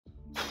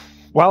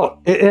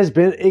Well, it has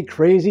been a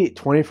crazy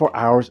 24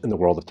 hours in the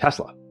world of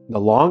Tesla. The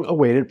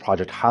long-awaited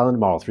Project Highland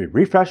Model 3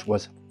 refresh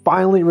was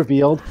finally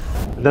revealed,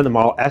 and then the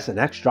Model S and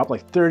X dropped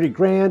like 30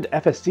 grand,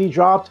 FSD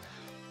dropped.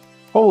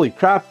 Holy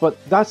crap, but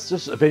that's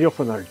just a video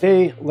for another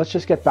day. Let's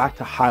just get back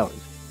to Highland.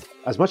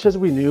 As much as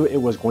we knew it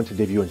was going to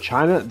debut in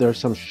China, there's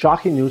some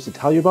shocking news to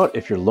tell you about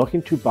if you're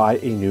looking to buy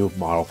a new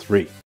Model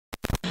 3.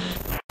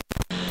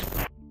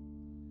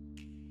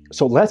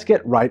 So let's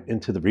get right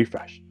into the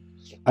refresh.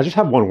 I just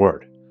have one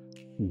word: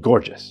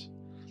 gorgeous.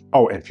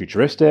 Oh, and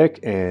futuristic,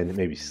 and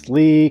maybe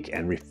sleek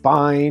and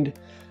refined.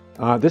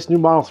 This new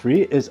Model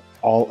 3 is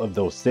all of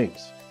those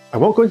things. I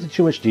won't go into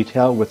too much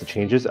detail with the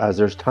changes, as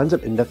there's tons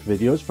of in-depth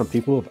videos from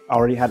people who've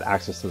already had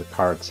access to the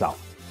car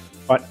itself.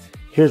 But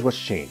here's what's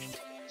changed.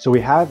 So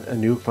we have a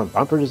new front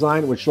bumper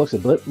design, which looks a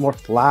bit more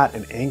flat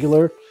and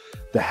angular.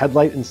 The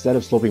headlight, instead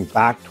of sloping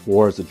back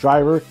towards the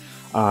driver,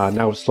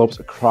 now slopes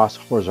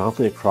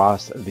horizontally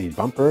across the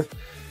bumper.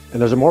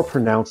 And there's a more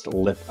pronounced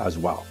lip as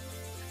well.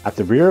 At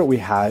the rear, we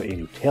have a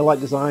new taillight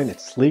design.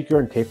 It's sleeker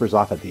and tapers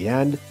off at the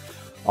end.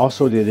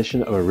 Also, the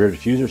addition of a rear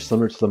diffuser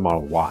similar to the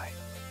Model Y.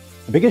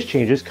 The biggest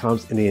changes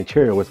comes in the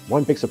interior, with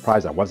one big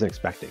surprise I wasn't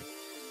expecting.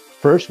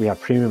 First, we have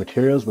premium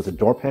materials with the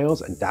door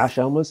panels and dash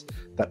elements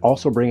that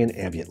also bring in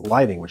ambient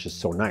lighting, which is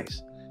so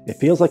nice. It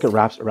feels like it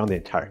wraps around the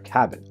entire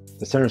cabin.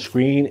 The center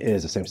screen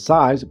is the same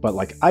size, but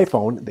like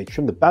iPhone, they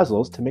trimmed the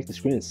bezels to make the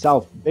screen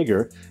itself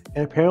bigger,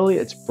 and apparently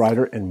it's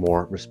brighter and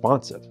more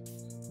responsive.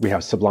 We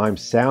have sublime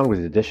sound with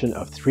the addition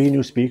of 3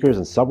 new speakers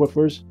and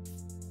subwoofers.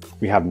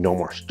 We have no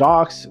more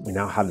stalks. We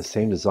now have the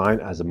same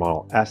design as the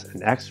Model S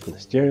and X for the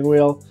steering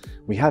wheel.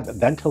 We have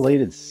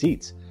ventilated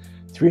seats,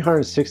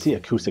 360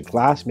 acoustic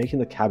glass, making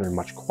the cabin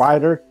much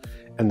quieter.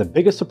 And the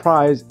biggest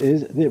surprise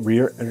is the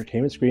rear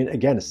entertainment screen,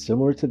 again,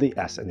 similar to the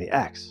S and the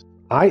X.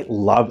 I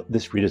love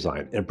this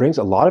redesign. It brings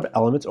a lot of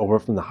elements over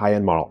from the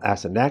high-end Model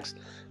S and X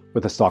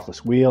with a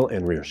stockless wheel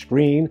and rear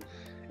screen.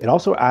 It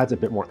also adds a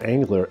bit more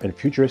angular and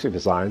futuristic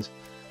designs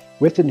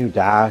with the new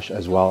dash,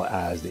 as well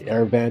as the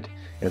air vent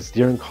and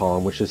steering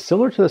column, which is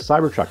similar to the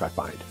Cybertruck, I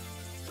find.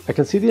 I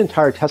can see the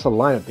entire Tesla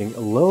lineup being a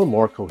little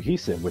more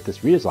cohesive with this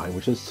redesign,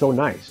 which is so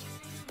nice.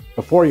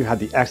 Before, you had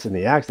the X and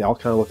the X, they all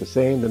kind of look the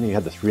same. Then you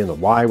had the 3 and the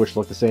Y, which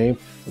look the same,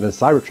 and then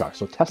Cybertruck.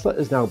 So Tesla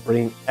is now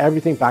bringing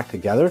everything back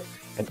together,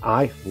 and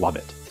I love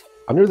it.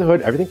 Under the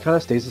hood, everything kind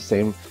of stays the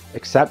same,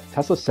 except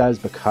Tesla says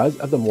because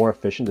of the more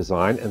efficient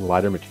design and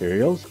lighter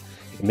materials,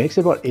 it makes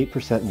it about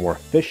 8% more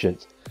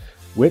efficient,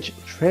 which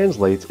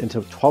translates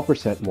into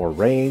 12% more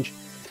range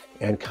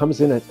and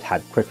comes in a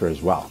tad quicker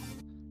as well.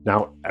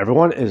 Now,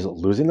 everyone is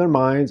losing their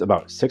minds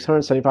about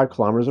 675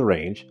 kilometers of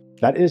range.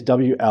 That is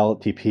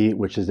WLTP,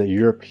 which is the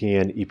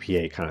European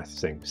EPA kind of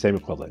thing, same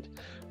equivalent.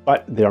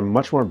 But they are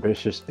much more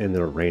ambitious in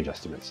their range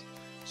estimates.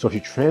 So if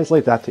you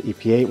translate that to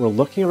EPA, we're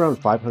looking around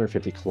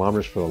 550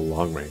 kilometers for the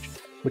long range,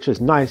 which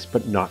is nice,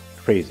 but not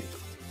crazy.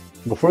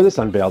 Before this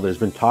unveil, there's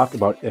been talk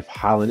about if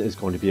Highland is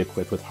going to be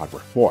equipped with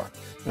Hardware 4,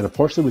 and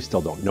unfortunately we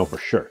still don't know for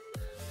sure.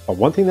 But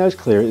one thing that is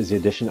clear is the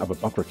addition of a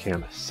bumper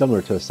cam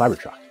similar to the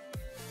Cybertruck.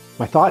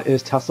 My thought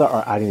is Tesla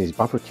are adding these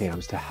bumper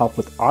cams to help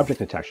with object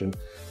detection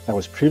that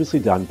was previously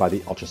done by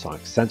the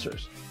ultrasonic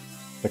sensors.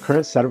 The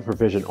current setup for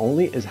vision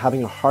only is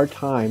having a hard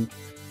time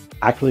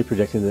accurately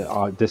predicting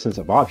the distance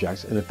of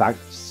objects, and in fact,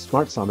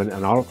 Smart Summon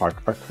and Auto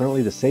Park are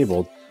currently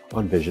disabled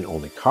on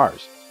vision-only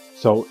cars.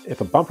 So if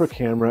a bumper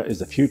camera is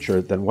the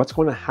future, then what's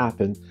going to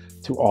happen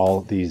to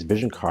all these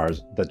vision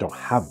cars that don't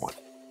have one?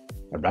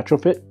 A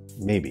retrofit?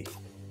 Maybe.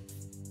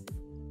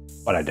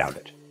 But I doubt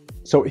it.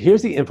 So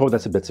here's the info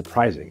that's a bit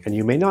surprising, and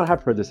you may not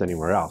have heard this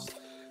anywhere else,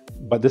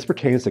 but this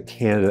pertains to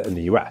Canada and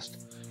the US.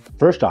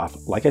 First off,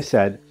 like I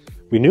said,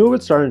 we knew it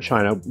would start in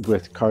China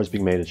with cars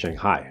being made in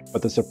Shanghai,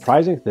 but the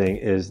surprising thing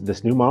is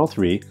this new Model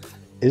 3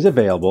 is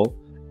available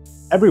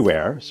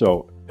everywhere,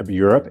 so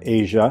Europe,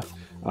 Asia,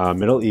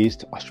 Middle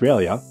East,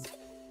 Australia,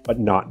 but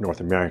not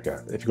North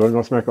America. If you go to the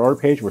North America order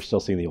page, we're still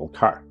seeing the old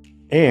car.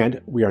 And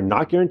we are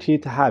not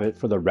guaranteed to have it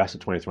for the rest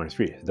of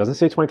 2023. It doesn't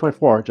say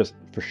 2024, just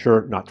for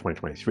sure not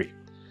 2023.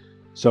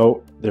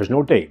 So there's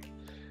no date.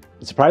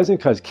 It's surprising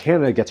because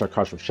Canada gets our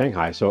cars from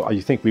Shanghai, so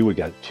you think we would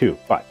get it too,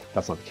 but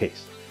that's not the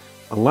case.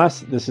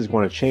 Unless this is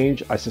going to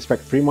change, I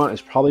suspect Fremont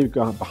is probably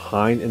gone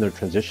behind in their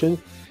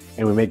transition,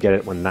 and we may get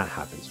it when that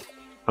happens.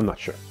 I'm not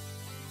sure.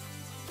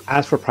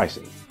 As for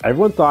pricing,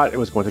 everyone thought it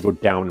was going to go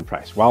down in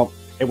price. Well,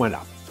 it went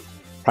up.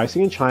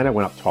 Pricing in China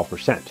went up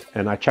 12%,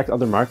 and I checked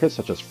other markets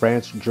such as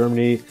France,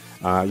 Germany,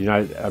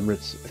 United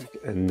Emirates,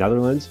 and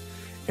Netherlands,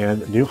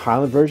 and the new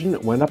Highland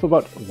version went up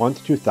about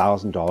 $1,000 to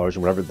 $2,000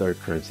 in whatever their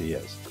currency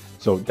is.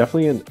 So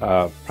definitely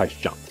a price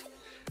jump.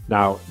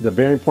 Now, the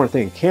very important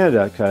thing in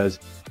Canada, because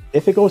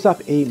if it goes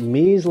up a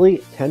measly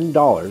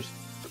 $10,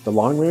 the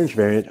long-range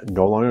variant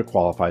no longer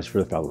qualifies for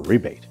the federal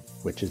rebate,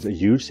 which is a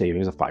huge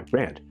savings of $5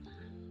 grand.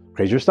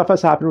 Crazier stuff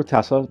has happened with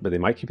Tesla, but they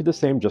might keep it the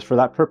same just for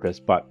that purpose,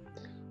 but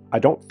I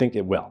don't think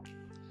it will,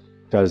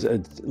 because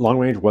long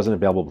range wasn't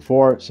available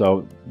before,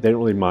 so they don't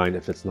really mind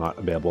if it's not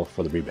available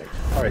for the rebate.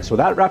 All right, so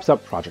that wraps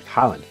up Project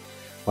Highland.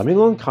 Let me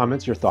know in the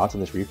comments your thoughts on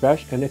this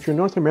refresh, and if you're in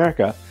North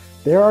America,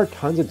 there are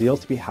tons of deals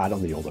to be had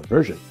on the older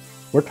version.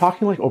 We're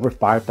talking like over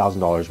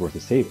 $5,000 worth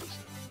of savings.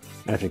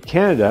 And if in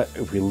Canada,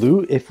 if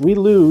we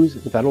lose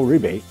the federal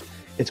rebate,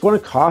 it's going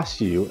to cost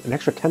you an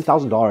extra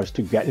 $10,000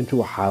 to get into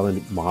a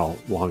Highland model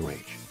long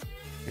range.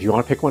 If you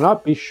want to pick one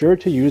up, be sure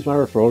to use my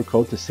referral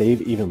code to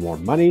save even more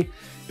money.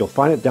 You'll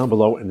find it down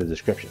below in the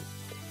description.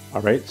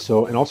 All right,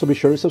 and also be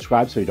sure to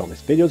subscribe so you don't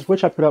miss videos,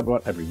 which I put up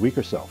about every week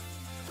or so.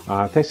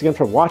 Thanks again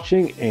for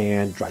watching,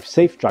 and drive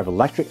safe, drive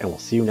electric, and we'll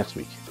see you next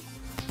week.